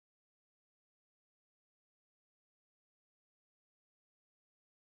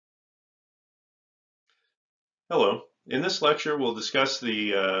Hello. In this lecture, we'll discuss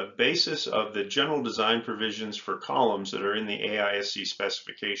the basis of the general design provisions for columns that are in the AISC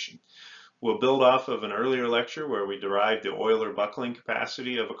specification. We'll build off of an earlier lecture where we derived the Euler buckling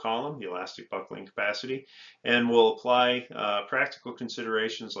capacity of a column, the elastic buckling capacity, and we'll apply practical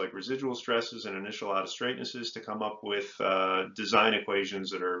considerations like residual stresses and initial out-of-straightnesses to come up with design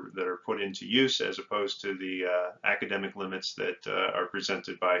equations that are put into use as opposed to the academic limits that are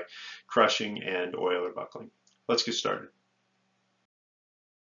presented by crushing and Euler buckling. Let's get started.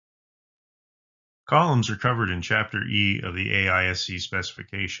 Columns are covered in Chapter E of the AISC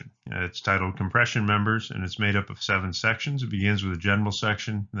specification. It's titled Compression Members, and it's made up of 7 sections. It begins with a general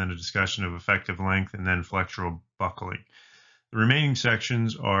section, then a discussion of effective length, and then flexural buckling. The remaining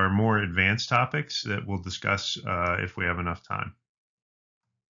sections are more advanced topics that we'll discuss if we have enough time.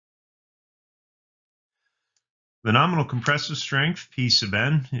 The nominal compressive strength, P sub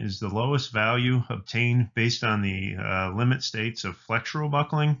n, is the lowest value obtained based on the limit states of flexural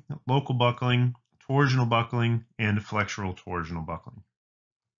buckling, local buckling, torsional buckling, and flexural torsional buckling.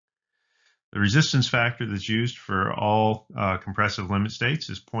 The resistance factor that's used for all compressive limit states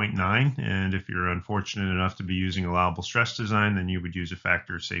is 0.9, and if you're unfortunate enough to be using allowable stress design, then you would use a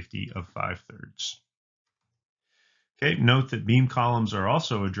factor of safety of 5/3. Okay, note that beam columns are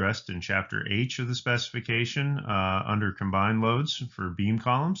also addressed in Chapter H of the specification under combined loads for beam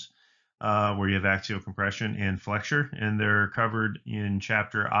columns, where you have axial compression and flexure, and they're covered in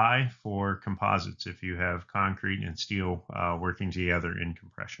Chapter I for composites if you have concrete and steel working together in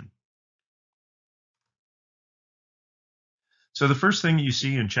compression. So the first thing you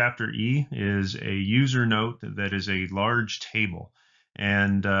see in Chapter E is a user note that is a large table.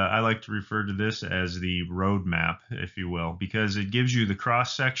 And I like to refer to this as the roadmap, if you will, because it gives you the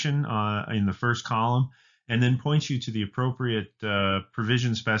cross section in the first column and then points you to the appropriate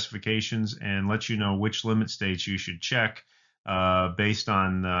provision specifications and lets you know which limit states you should check based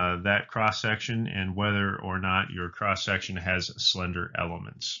on that cross section and whether or not your cross section has slender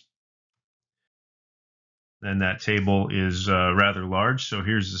elements. And that table is rather large. So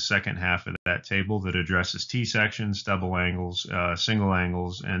here's the second half of that table that addresses T-sections, double angles, single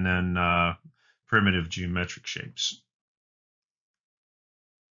angles, and then primitive geometric shapes.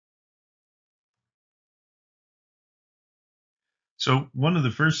 So one of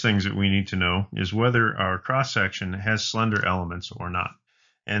the first things that we need to know is whether our cross-section has slender elements or not.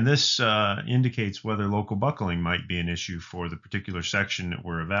 And this indicates whether local buckling might be an issue for the particular section that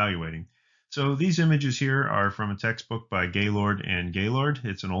we're evaluating. So these images here are from a textbook by Gaylord and Gaylord.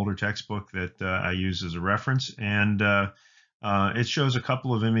 It's an older textbook that I use as a reference, and it shows a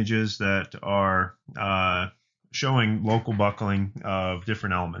couple of images that are showing local buckling of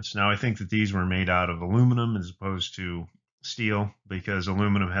different elements. Now, I think that these were made out of aluminum as opposed to steel, because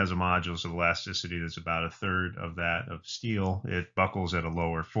aluminum has a modulus of elasticity that's about 1/3 of that of steel. It buckles at a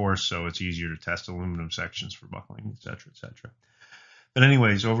lower force, so it's easier to test aluminum sections for buckling, etc., etc. But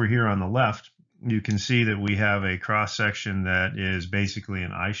anyways, over here on the left, you can see that we have a cross-section that is basically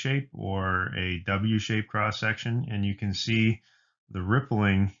an I shape or a W shape cross-section, and you can see the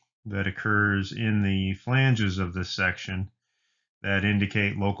rippling that occurs in the flanges of this section that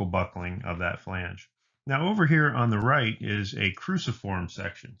indicate local buckling of that flange. Now over here on the right is a cruciform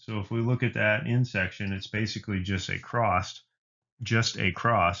section. So if we look at that in section, it's basically just a cross.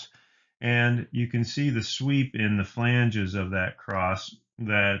 And you can see the sweep in the flanges of that cross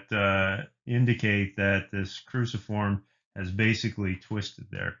that indicate that this cruciform has basically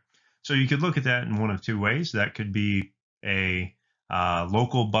twisted there. So you could look at that in one of two ways. That could be a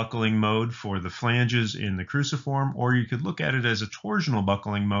local buckling mode for the flanges in the cruciform, or you could look at it as a torsional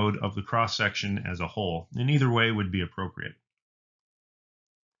buckling mode of the cross section as a whole. And either way would be appropriate.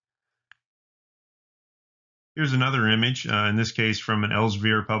 Here's another image, in this case from an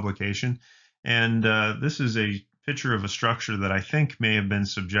Elsevier publication. And this is a picture of a structure that I think may have been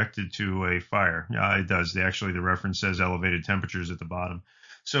subjected to a fire. It does. The reference says elevated temperatures at the bottom.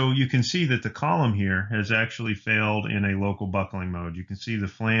 So you can see that the column here has actually failed in a local buckling mode. You can see the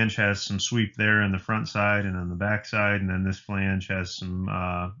flange has some sweep there on the front side and on the back side, and then this flange has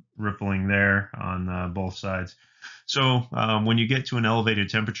some rippling there on both sides. So when you get to an elevated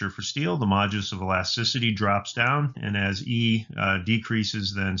temperature for steel, the modulus of elasticity drops down, and as E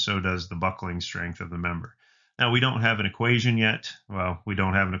decreases, then so does the buckling strength of the member. Now, we don't have an equation yet. Well, we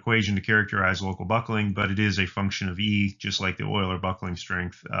don't have an equation to characterize local buckling, but it is a function of E, just like the Euler buckling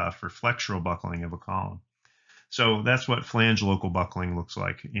strength for flexural buckling of a column. So that's what flange local buckling looks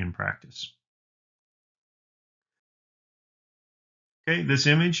like in practice. Okay, this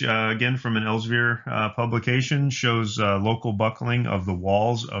image, again from an Elsevier publication, shows local buckling of the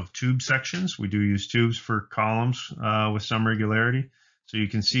walls of tube sections. We do use tubes for columns with some regularity. So you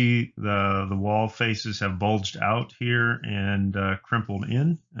can see the wall faces have bulged out here and crimpled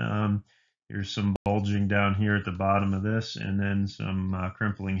in. Here's some bulging down here at the bottom of this, and then some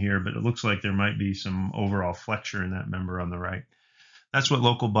crimpling here, but it looks like there might be some overall flexure in that member on the right. That's what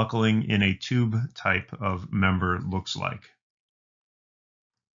local buckling in a tube type of member looks like.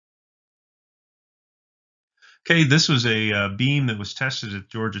 Okay, this was a beam that was tested at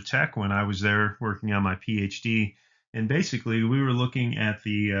Georgia Tech when I was there working on my PhD. And basically, we were looking at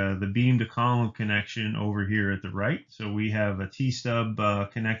the beam to column connection over here at the right. So we have a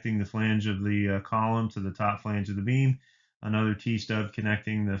T-stub connecting the flange of the column to the top flange of the beam, another T-stub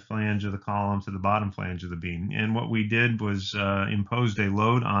connecting the flange of the column to the bottom flange of the beam. And what we did was imposed a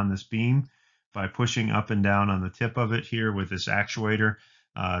load on this beam by pushing up and down on the tip of it here with this actuator.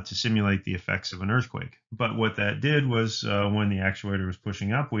 To simulate the effects of an earthquake. But what that did was when the actuator was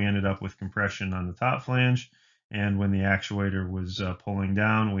pushing up, we ended up with compression on the top flange. And when the actuator was pulling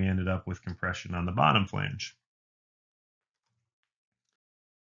down, we ended up with compression on the bottom flange.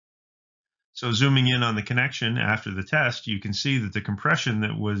 So zooming in on the connection after the test, you can see that the compression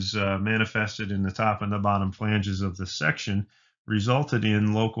that was manifested in the top and the bottom flanges of this section resulted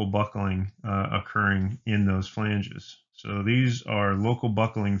in local buckling occurring in those flanges. So these are local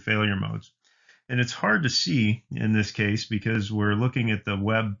buckling failure modes. And it's hard to see in this case because we're looking at the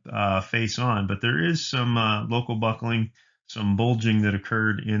web face on, but there is some local buckling, some bulging that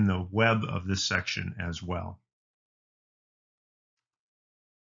occurred in the web of this section as well.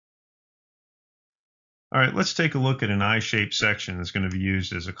 All right, let's take a look at an I-shaped section that's going to be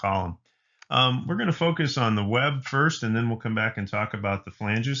used as a column. We're going to focus on the web first, and then we'll come back and talk about the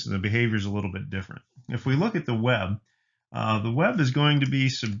flanges. The behavior is a little bit different. If we look at the web is going to be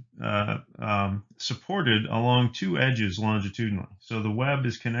supported along two edges longitudinally. So the web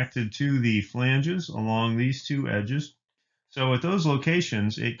is connected to the flanges along these two edges. So at those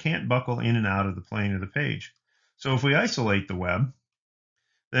locations, it can't buckle in and out of the plane of the page. So if we isolate the web,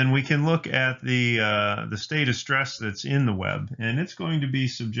 then we can look at the state of stress that's in the web, and it's going to be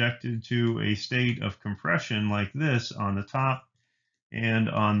subjected to a state of compression like this on the top and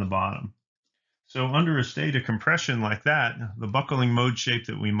on the bottom. So under a state of compression like that, the buckling mode shape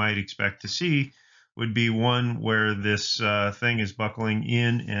that we might expect to see would be one where this thing is buckling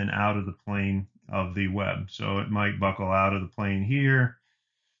in and out of the plane of the web. So it might buckle out of the plane here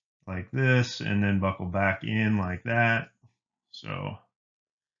like this, and then buckle back in like that. So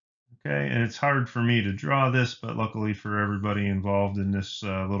okay, and it's hard for me to draw this, but luckily for everybody involved in this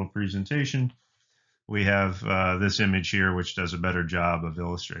little presentation, we have this image here, which does a better job of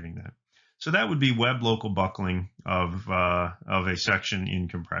illustrating that. So that would be web local buckling of a section in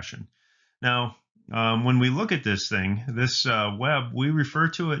compression. Now, when we look at this thing, this web, we refer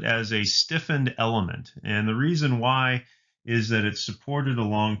to it as a stiffened element. And the reason why is that it's supported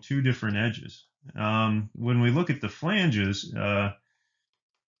along two different edges. When we look at the flanges,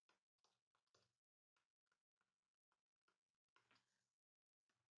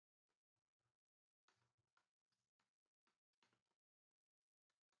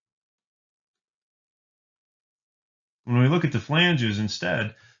 when we look at the flanges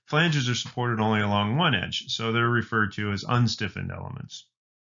instead, flanges are supported only along one edge, so they're referred to as unstiffened elements.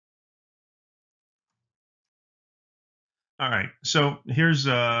 All right, so here's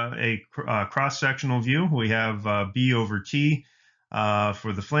a cross-sectional view. We have B over T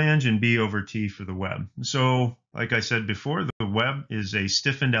for the flange and B over T for the web. So like I said before, the web is a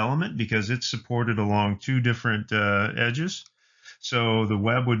stiffened element because it's supported along two different edges. So the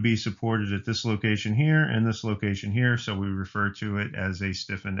web would be supported at this location here and this location here, so we refer to it as a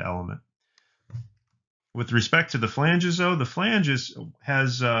stiffened element. With respect to the flanges, though, the flanges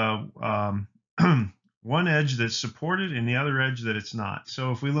has one edge that's supported and the other edge that it's not.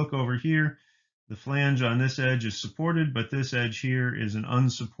 So if we look over here, the flange on this edge is supported, but this edge here is an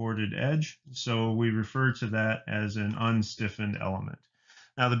unsupported edge. So we refer to that as an unstiffened element.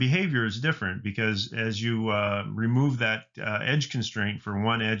 Now the behavior is different because as you remove that edge constraint for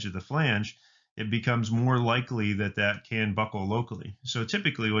one edge of the flange, it becomes more likely that that can buckle locally. So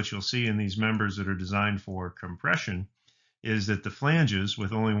typically what you'll see in these members that are designed for compression is that the flanges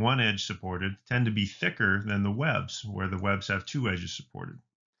with only one edge supported tend to be thicker than the webs, where the webs have two edges supported.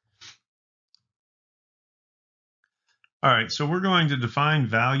 All right, so we're going to define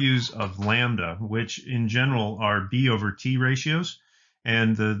values of lambda, which in general are B over T ratios.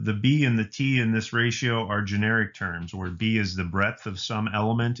 And the B and the T in this ratio are generic terms, where B is the breadth of some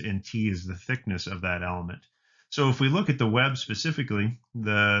element and T is the thickness of that element. So if we look at the web specifically,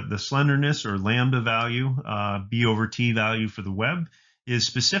 the slenderness or lambda value, B over T value for the web, is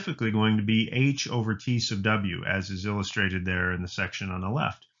specifically going to be H over T sub W, as is illustrated there in the section on the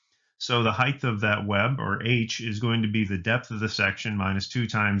left. So the height of that web, or H, is going to be the depth of the section minus 2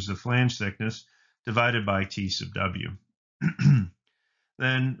 times the flange thickness divided by T sub W.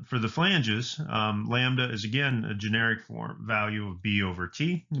 Then for the flanges, lambda is again a generic form value of B over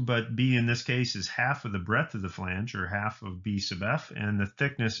T, but B in this case is half of the breadth of the flange, or half of B sub F, and the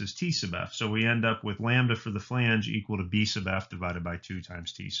thickness is T sub F. So we end up with lambda for the flange equal to B sub F divided by 2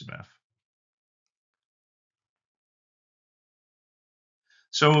 times T sub F.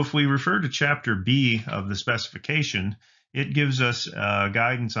 So if we refer to chapter B of the specification, it gives us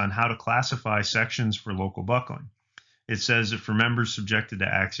guidance on how to classify sections for local buckling. It says that for members subjected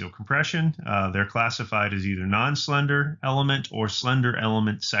to axial compression, they're classified as either non-slender element or slender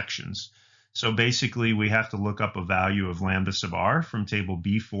element sections. So basically, we have to look up a value of lambda sub r from table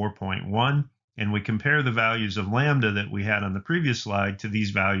B4.1, and we compare the values of lambda that we had on the previous slide to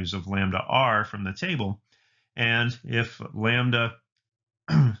these values of lambda r from the table. And if lambda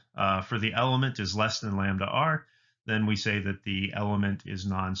for the element is less than lambda r, then we say that the element is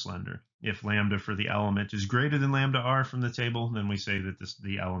non-slender. If lambda for the element is greater than lambda r from the table, then we say that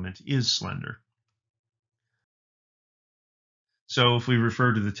the element is slender. So if we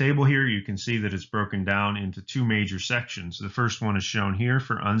refer to the table here, you can see that it's broken down into 2 major sections. The first one is shown here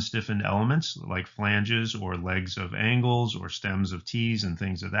for unstiffened elements like flanges or legs of angles or stems of T's and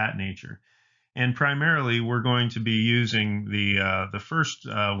things of that nature. And primarily, we're going to be using the first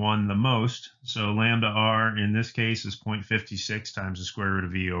one the most. So lambda r in this case is 0.56 times the square root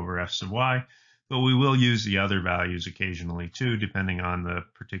of E over F sub y. But we will use the other values occasionally too, depending on the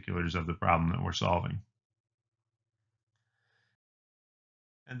particulars of the problem that we're solving.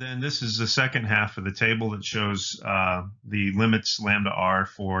 And then this is the second half of the table that shows the limits lambda r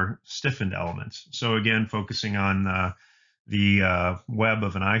for stiffened elements. So again, focusing on the web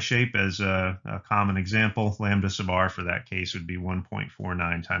of an I shape as a common example, lambda sub r for that case would be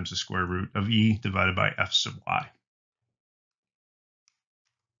 1.49 times the square root of E divided by F sub y.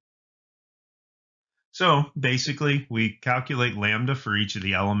 So basically, we calculate lambda for each of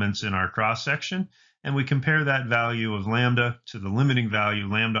the elements in our cross section, and we compare that value of lambda to the limiting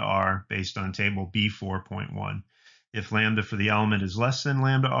value lambda r based on table B4.1. If lambda for the element is less than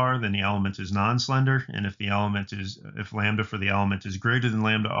lambda r, then the element is non-slender, and if lambda for the element is greater than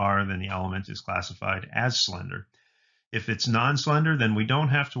lambda r, then the element is classified as slender. If it's non-slender, then we don't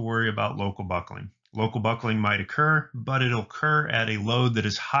have to worry about local buckling. Local buckling might occur, but it'll occur at a load that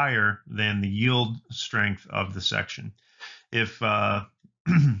is higher than the yield strength of the section. If the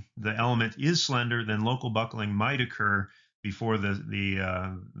element is slender, then local buckling might occur before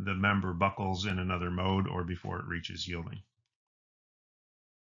the member buckles in another mode or before it reaches yielding.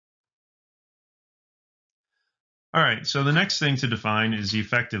 All right, so the next thing to define is the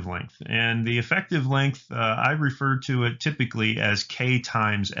effective length. And the effective length, I refer to it typically as K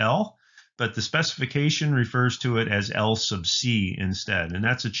times L, but the specification refers to it as L sub C instead. And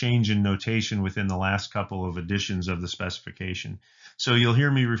that's a change in notation within the last couple of editions of the specification. So you'll hear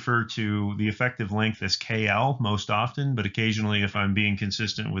me refer to the effective length as KL most often, but occasionally if I'm being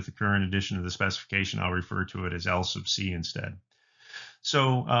consistent with the current edition of the specification, I'll refer to it as L sub C instead.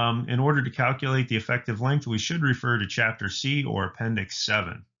 So in order to calculate the effective length, we should refer to Chapter C or Appendix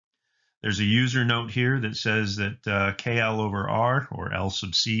 7. There's a user note here that says that KL over R, or L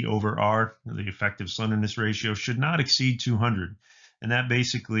sub C over R, the effective slenderness ratio, should not exceed 200. And that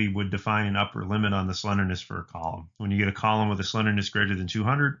basically would define an upper limit on the slenderness for a column. When you get a column with a slenderness greater than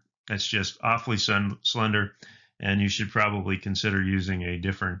 200, that's just awfully slender, and you should probably consider using a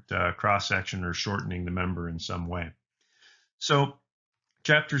different cross-section or shortening the member in some way. So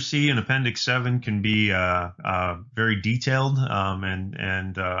Chapter C and Appendix 7 can be very detailed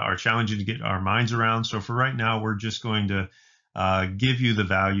and are challenging to get our minds around. So for right now, we're just going to give you the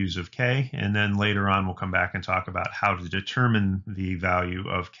values of K, and then later on we'll come back and talk about how to determine the value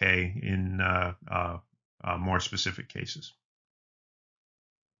of K in more specific cases.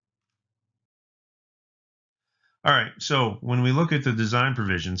 All right, so when we look at the design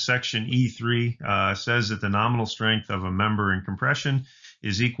provision, section E3 says that the nominal strength of a member in compression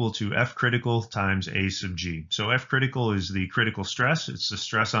is equal to F critical times A sub G. So F critical is the critical stress. It's the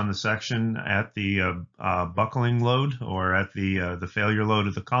stress on the section at the buckling load or at the failure load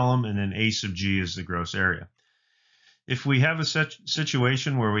of the column, and then A sub G is the gross area. If we have a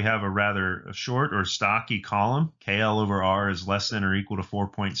situation where we have a rather short or stocky column, KL over R is less than or equal to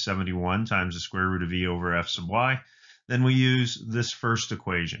 4.71 times the square root of E over F sub Y, then we use this first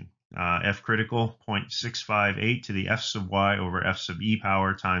equation. F critical 0.658 to the F sub y over F sub e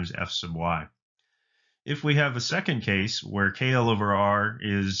power times F sub y. If we have a second case where KL over R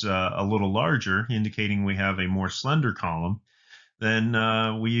is a little larger, indicating we have a more slender column, then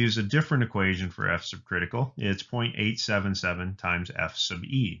we use a different equation for F subcritical. It's 0.877 times F sub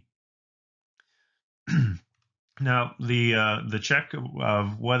E. Now, the check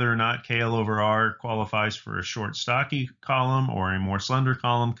of whether or not KL over R qualifies for a short stocky column or a more slender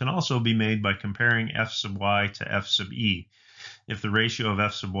column can also be made by comparing F sub Y to F sub E. If the ratio of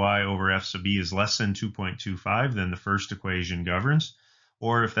F sub Y over F sub E is less than 2.25, then the first equation governs.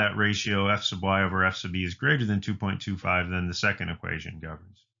 Or if that ratio F sub Y over F sub E is greater than 2.25, then the second equation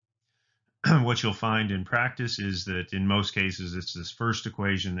governs. What you'll find in practice is that in most cases, it's this first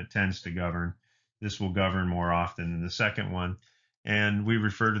equation that tends to govern. This will govern more often than the second one. And we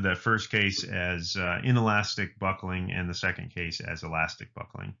refer to that first case as inelastic buckling and the second case as elastic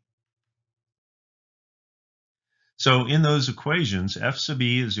buckling. So in those equations, F sub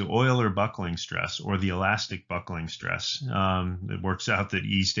E is the Euler buckling stress or the elastic buckling stress. It works out that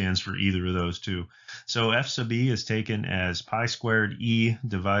E stands for either of those two. So F sub E is taken as pi squared E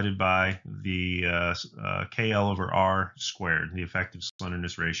divided by the KL over R squared, the effective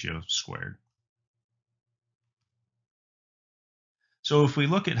slenderness ratio squared. So if we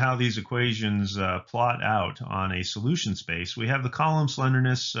look at how these equations plot out on a solution space, we have the column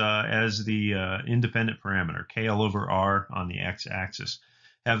slenderness as the independent parameter, KL over R on the x-axis,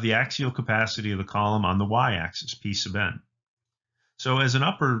 have the axial capacity of the column on the y-axis, P sub n. So as an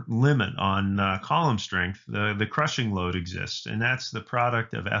upper limit on column strength, the crushing load exists, and that's the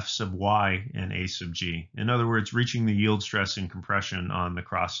product of F sub y and A sub g. In other words, reaching the yield stress and compression on the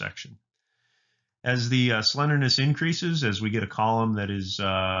cross-section. As the slenderness increases, as we get a column that is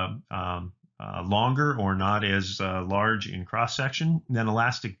longer or not as large in cross-section, then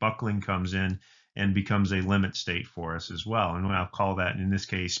elastic buckling comes in and becomes a limit state for us as well. And I'll call that, in this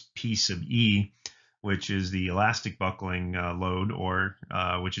case, P sub E, which is the elastic buckling load, or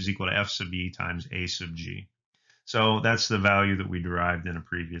which is equal to F sub E times A sub G. So that's the value that we derived in a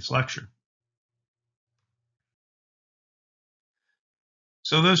previous lecture.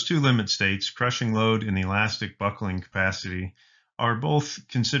 So those two limit states, crushing load and the elastic buckling capacity, are both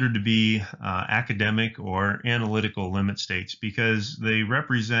considered to be academic or analytical limit states because they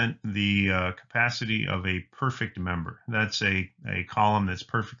represent the capacity of a perfect member. That's a column that's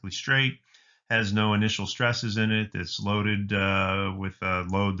perfectly straight, has no initial stresses in it, that's loaded with a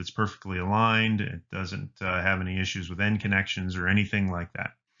load that's perfectly aligned, it doesn't have any issues with end connections or anything like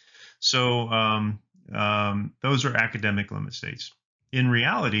that. So those are academic limit states. In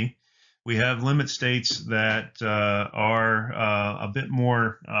reality, we have limit states that are a bit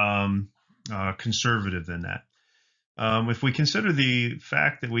more conservative than that. If we consider the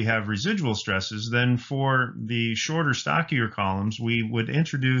fact that we have residual stresses, then for the shorter, stockier columns, we would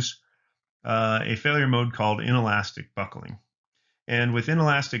introduce a failure mode called inelastic buckling. And with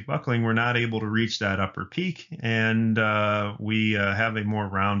inelastic buckling, we're not able to reach that upper peak, and we have a more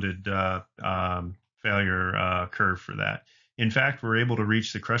rounded failure curve for that. In fact, we're able to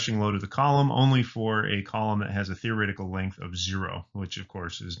reach the crushing load of the column only for a column that has a theoretical length of 0, which of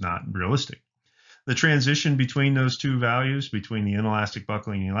course is not realistic. The transition between those two values, between the inelastic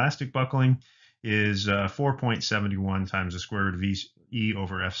buckling and elastic buckling, is 4.71 times the square root of E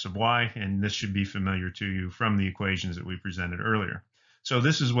over F sub Y, and this should be familiar to you from the equations that we presented earlier. So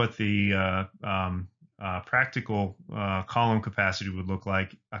this is what the practical column capacity would look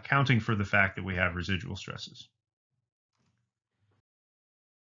like, accounting for the fact that we have residual stresses.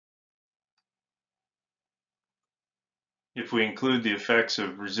 If we include the effects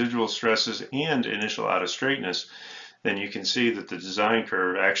of residual stresses and initial out-of-straightness, then you can see that the design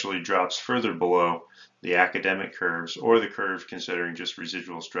curve actually drops further below the academic curves or the curve considering just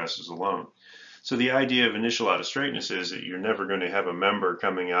residual stresses alone. So the idea of initial out-of-straightness is that you're never going to have a member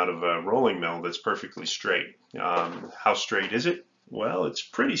coming out of a rolling mill that's perfectly straight. How straight is it? Well, it's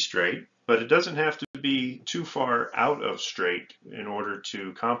pretty straight, but it doesn't have to be too far out of straight in order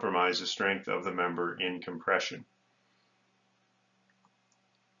to compromise the strength of the member in compression.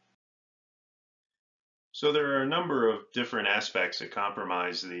 So there are a number of different aspects that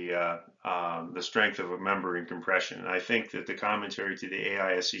compromise the strength of a member in compression. I think that the commentary to the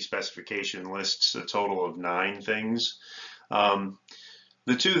AISC specification lists a total of 9 things.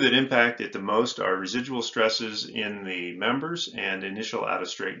 The two that impact it the most are residual stresses in the members and initial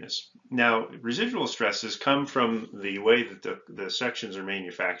out-of-straightness. Now, residual stresses come from the way that the sections are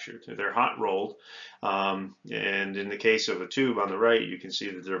manufactured. They're hot rolled, and in the case of a tube on the right, you can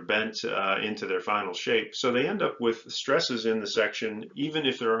see that they're bent into their final shape. So they end up with stresses in the section even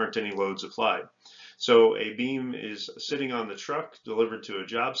if there aren't any loads applied. So a beam is sitting on the truck delivered to a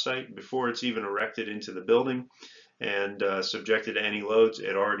job site before it's even erected into the building and subjected to any loads,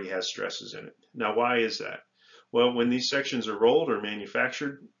 it already has stresses in it. Now, why is that? Well, when these sections are rolled or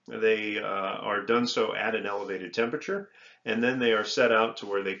manufactured, they are done so at an elevated temperature, and then they are set out to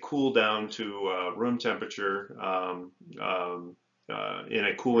where they cool down to room temperature in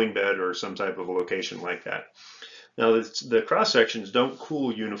a cooling bed or some type of a location like that. Now, the cross sections don't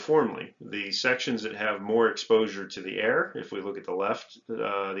cool uniformly. The sections that have more exposure to the air, if we look at the left,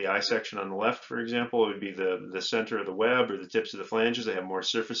 the I section on the left, for example, it would be the center of the web or the tips of the flanges. They have more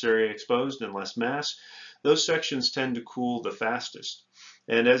surface area exposed and less mass. Those sections tend to cool the fastest.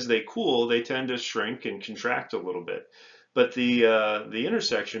 And as they cool, they tend to shrink and contract a little bit. But the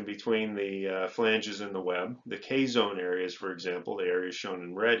intersection between the flanges and the web, the K-zone areas, for example, the areas shown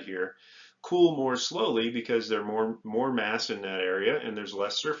in red here, cool more slowly because there's more mass in that area and there's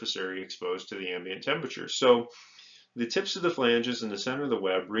less surface area exposed to the ambient temperature. So the tips of the flanges and the center of the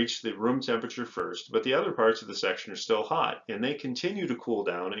web reach the room temperature first, but the other parts of the section are still hot, and they continue to cool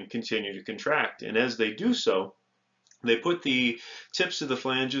down and continue to contract. And as they do so, they put the tips of the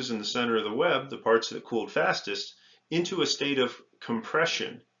flanges and the center of the web, the parts that cooled fastest, into a state of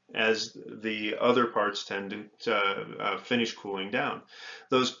compression as the other parts tend to finish cooling down.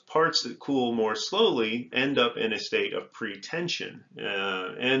 Those parts that cool more slowly end up in a state of pre-tension.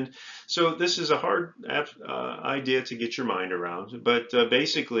 And so this is a hard idea to get your mind around, but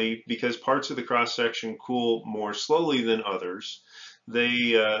basically because parts of the cross-section cool more slowly than others,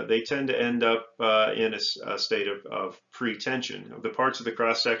 they tend to end up in a state of pre-tension. The parts of the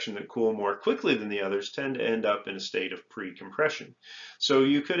cross-section that cool more quickly than the others tend to end up in a state of pre-compression. So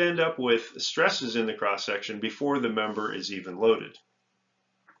you could end up with stresses in the cross-section before the member is even loaded.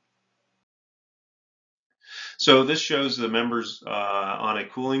 So this shows the members on a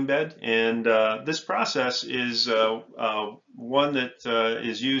cooling bed, and this process is one that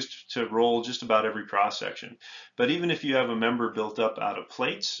is used to roll just about every cross section. But even if you have a member built up out of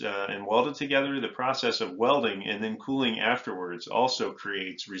plates and welded together, the process of welding and then cooling afterwards also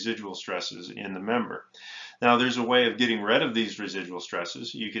creates residual stresses in the member. Now, there's a way of getting rid of these residual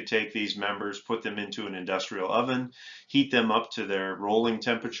stresses. You could take these members, put them into an industrial oven, heat them up to their rolling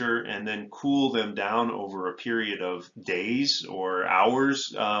temperature, and then cool them down over a period of days or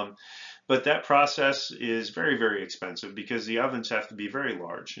hours. But that process is very, very expensive because the ovens have to be very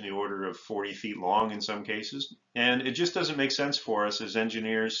large, in the order of 40 feet long in some cases. And it just doesn't make sense for us as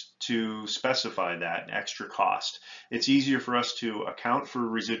engineers to specify that extra cost. It's easier for us to account for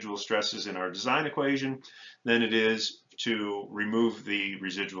residual stresses in our design equation than it is to remove the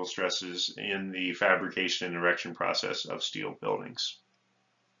residual stresses in the fabrication and erection process of steel buildings.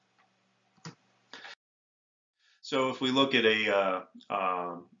 So if we look at an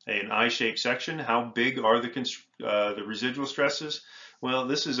I-shaped section, how big are the residual stresses? Well,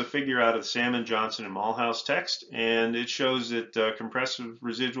 this is a figure out of Salmon, Johnson, and Mulhouse text, and it shows that compressive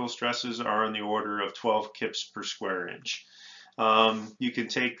residual stresses are on the order of 12 kips per square inch. You can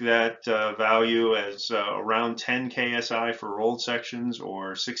take that value as around 10 KSI for rolled sections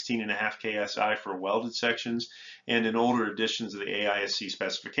or 16.5 KSI for welded sections. And in older editions of the AISC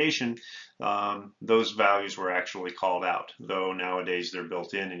specification, those values were actually called out, though nowadays they're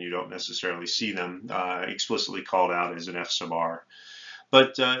built in and you don't necessarily see them explicitly called out as an F sub R.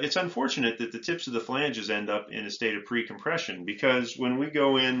 But it's unfortunate that the tips of the flanges end up in a state of pre-compression, because when we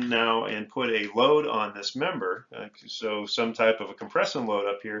go in now and put a load on this member, so some type of a compression load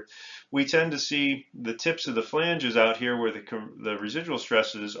up here, we tend to see the tips of the flanges out here where the residual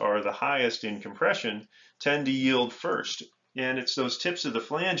stresses are the highest in compression tend to yield first. And it's those tips of the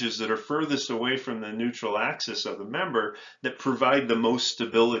flanges that are furthest away from the neutral axis of the member that provide the most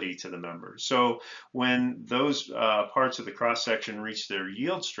stability to the member. So when those parts of the cross-section reach their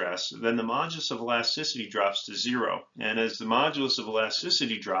yield stress, then the modulus of elasticity drops to 0. And as the modulus of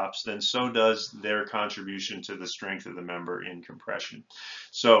elasticity drops, then so does their contribution to the strength of the member in compression.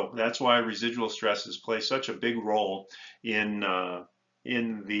 So that's why residual stresses play such a big role in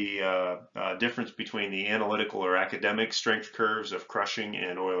the difference between the analytical or academic strength curves of crushing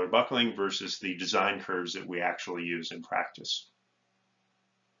and Euler buckling versus the design curves that we actually use in practice.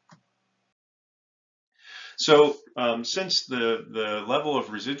 So since the level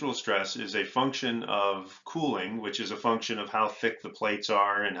of residual stress is a function of cooling, which is a function of how thick the plates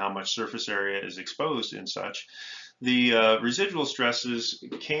are and how much surface area is exposed and such, the residual stresses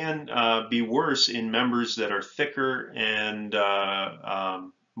can be worse in members that are thicker and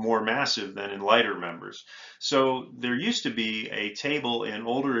more massive than in lighter members. So there used to be a table in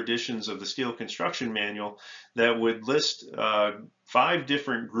older editions of the Steel Construction Manual that would list 5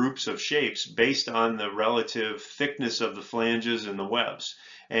 different groups of shapes based on the relative thickness of the flanges and the webs.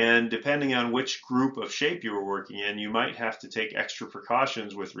 And depending on which group of shape you were working in, you might have to take extra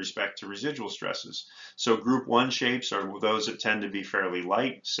precautions with respect to residual stresses. So group 1 shapes are those that tend to be fairly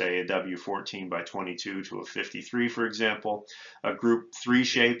light, say a W14 by 22 to a 53, for example. A group 3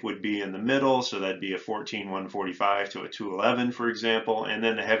 shape would be in the middle, so that'd be a 14145 to a 211, for example. And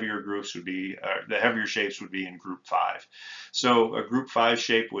then the heavier groups would be, the heavier shapes would be in group 5. So a group 5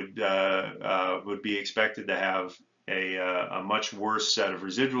 shape would be expected to have a much worse set of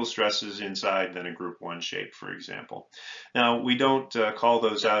residual stresses inside than a group 1 shape, for example. Now, we don't call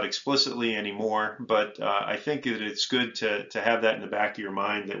those out explicitly anymore, but I think that it's good to have that in the back of your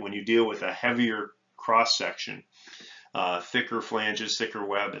mind, that when you deal with a heavier cross section, thicker flanges, thicker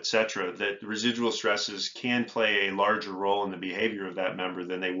web, etc., that residual stresses can play a larger role in the behavior of that member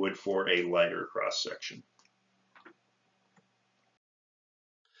than they would for a lighter cross section.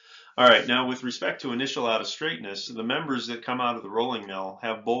 All right, now with respect to initial out-of-straightness, the members that come out of the rolling mill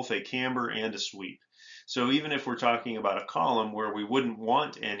have both a camber and a sweep. So even if we're talking about a column where we wouldn't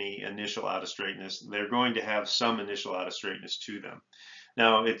want any initial out-of-straightness, they're going to have some initial out-of-straightness to them.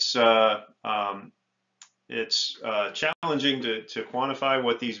 Now it's challenging to quantify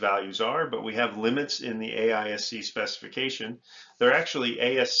what these values are, but we have limits in the AISC specification. They're actually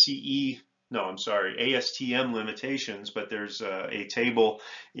ASTM limitations, but there's a table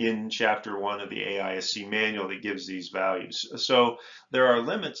in Chapter 1 of the AISC manual that gives these values. So there are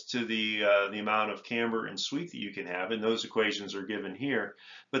limits to the amount of camber and sweep that you can have, and those equations are given here.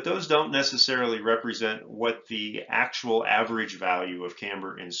 But those don't necessarily represent what the actual average value of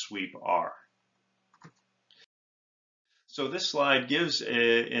camber and sweep are. So this slide gives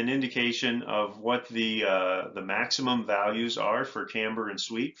an indication of what the maximum values are for camber and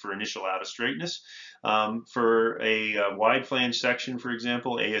sweep for initial out-of-straightness. For a wide flange section, for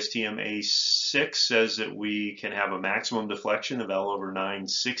example, ASTM A6 says that we can have a maximum deflection of L over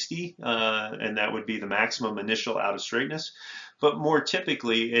 960, and that would be the maximum initial out-of-straightness. But more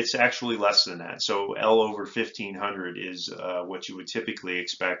typically, it's actually less than that. So L over 1500 is what you would typically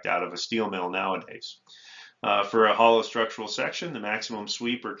expect out of a steel mill nowadays. For a hollow structural section, the maximum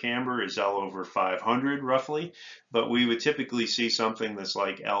sweep or camber is L over 500 roughly, but we would typically see something that's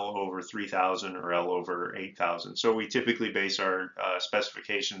like L over 3000 or L over 8000. So we typically base our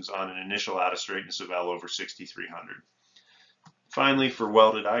specifications on an initial out-of-straightness of L over 6300. Finally, for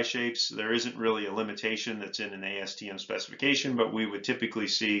welded eye shapes, there isn't really a limitation that's in an ASTM specification, but we would typically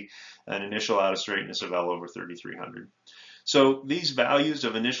see an initial out-of-straightness of L over 3300. So these values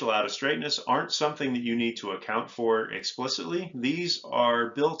of initial out-of-straightness aren't something that you need to account for explicitly. These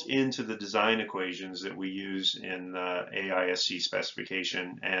are built into the design equations that we use in the AISC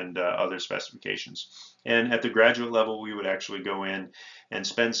specification and other specifications. And at the graduate level, we would actually go in and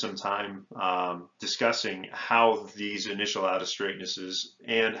spend some time discussing how these initial out-of-straightnesses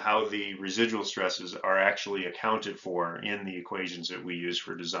and how the residual stresses are actually accounted for in the equations that we use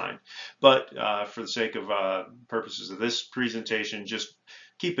for design. But for the sake of purposes of this presentation, just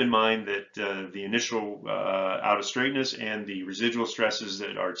keep in mind that the initial out-of-straightness and the residual stresses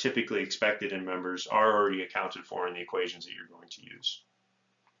that are typically expected in members are already accounted for in the equations that you're going to use.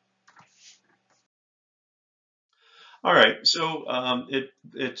 All right, so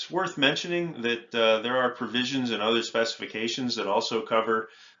it's worth mentioning that there are provisions in other specifications that also cover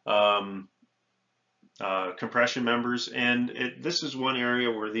compression members, and this is one area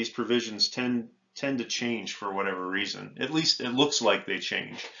where these provisions tend to change for whatever reason. At least it looks like they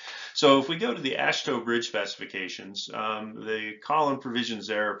change. So if we go to the AASHTO bridge specifications, the column provisions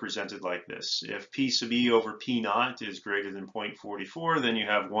there are presented like this. If P sub E over P naught is greater than 0.44, then you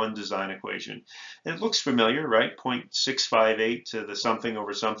have one design equation. And it looks familiar, right? 0.658 to the something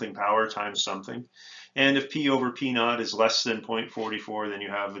over something power times something. And if P over P naught is less than 0.44, then you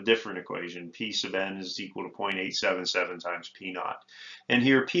have a different equation. P sub n is equal to 0.877 times P naught. And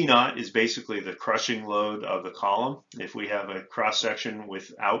here P naught is basically the crushing load of the column. If we have a cross section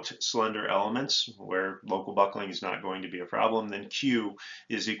without slender elements where local buckling is not going to be a problem, then Q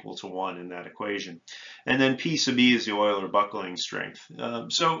is equal to 1 in that equation. And then P sub E is the Euler buckling strength.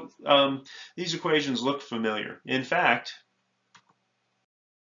 These equations look familiar. In fact,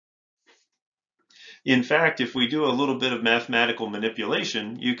 In fact, if we do a little bit of mathematical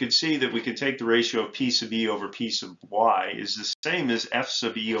manipulation, you could see that we could take the ratio of P sub E over P sub Y is the same as F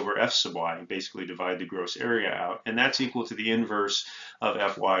sub E over F sub Y, basically divide the gross area out, and that's equal to the inverse of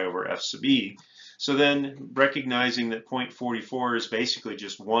Fy over F sub E. So then, recognizing that 0.44 is basically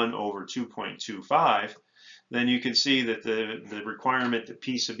just 1 over 2.25, then you can see that the requirement that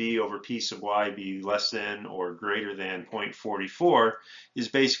P sub E over P sub Y be less than or greater than 0.44 is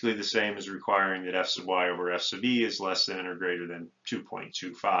basically the same as requiring that F sub Y over F sub E is less than or greater than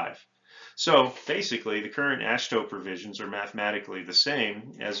 2.25. So basically, the current AASHTO provisions are mathematically the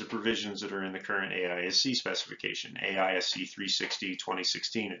same as the provisions that are in the current AISC specification, AISC 360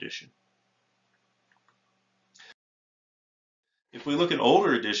 2016 edition. If we look at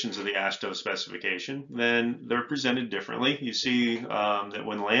older editions of the AASHTO specification, then they're presented differently. You see that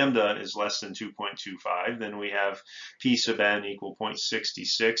when lambda is less than 2.25, then we have P sub n equal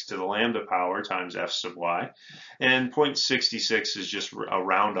 0.66 to the lambda power times F sub y. And 0.66 is just a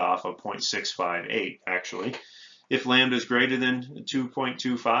round off of 0.658, actually. If lambda is greater than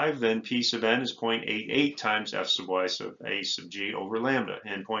 2.25, then P sub n is 0.88 times F sub y sub A sub g over lambda.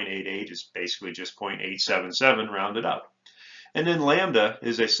 And 0.88 is basically just 0.877 rounded up. And then lambda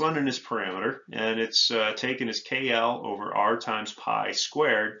is a slenderness parameter, and it's taken as KL over R times pi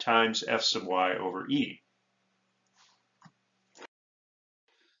squared times F sub y over E.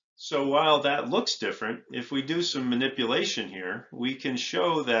 So while that looks different, if we do some manipulation here, we can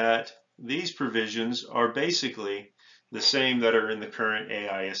show that these provisions are basically the same that are in the current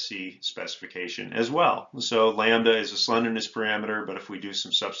AISC specification as well. So lambda is a slenderness parameter, but if we do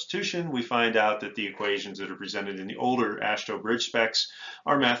some substitution, we find out that the equations that are presented in the older AASHTO bridge specs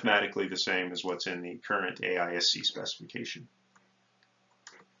are mathematically the same as what's in the current AISC specification.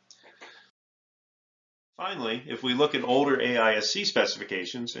 Finally, if we look at older AISC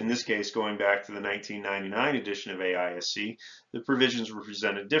specifications, in this case going back to the 1999 edition of AISC, the provisions were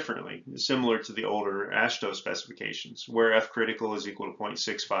presented differently, similar to the older AASHTO specifications, where F critical is equal to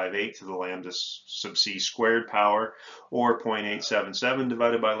 0.658 to the lambda sub c squared power, or 0.877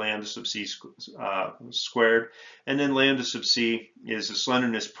 divided by lambda sub c squared, and then lambda sub c is a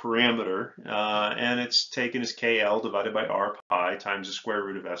slenderness parameter, and it's taken as KL divided by R pi times the square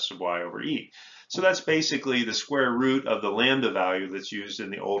root of F sub y over E. So that's basically the square root of the lambda value that's used in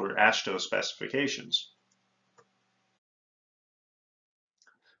the older AASHTO specifications.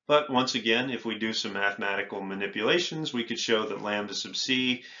 But once again, if we do some mathematical manipulations, we could show that lambda sub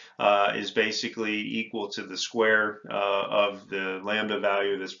c is basically equal to the square of the lambda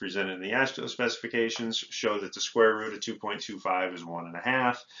value that's presented in the AASHTO specifications, show that the square root of 2.25 is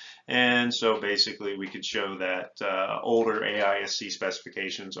 1.5. And so basically we could show that older AISC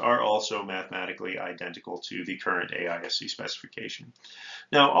specifications are also mathematically identical to the current AISC specification.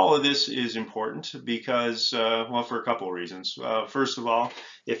 Now, all of this is important because, well, for a couple of reasons. First of all,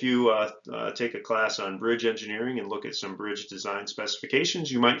 if you take a class on bridge engineering and look at some bridge design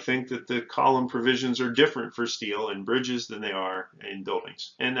specifications, you might think that the column provisions are different for steel in bridges than they are in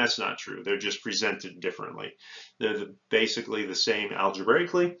buildings. And that's not true. They're just presented differently. They're basically the same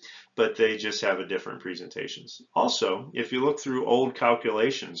algebraically, but they just have a different presentations. Also, if you look through old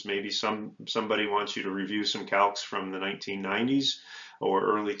calculations, maybe somebody wants you to review some calcs from the 1990s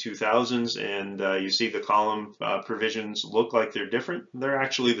or early 2000s, and you see the column provisions look like they're different. They're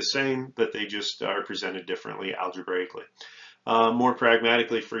actually the same, but they just are presented differently algebraically. More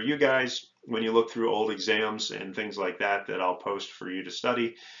pragmatically for you guys, when you look through old exams and things like that that I'll post for you to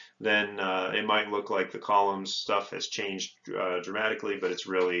study, then it might look like the columns stuff has changed dramatically, but it's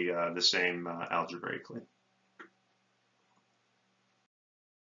really the same algebraically.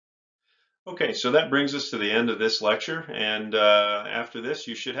 Okay, so that brings us to the end of this lecture, and after this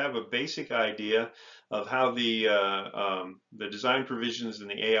you should have a basic idea of how the design provisions in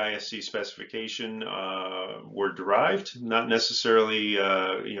the AISC specification were derived, not necessarily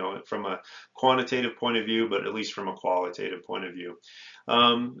from a quantitative point of view, but at least from a qualitative point of view.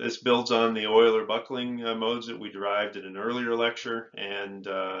 This builds on the Euler buckling modes that we derived in an earlier lecture, and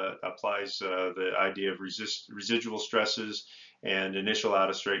applies the idea of residual stresses and initial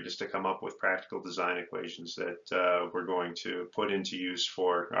out-of-straightness to come up with practical design equations that we're going to put into use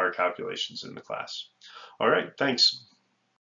for our calculations in the class. All right, thanks.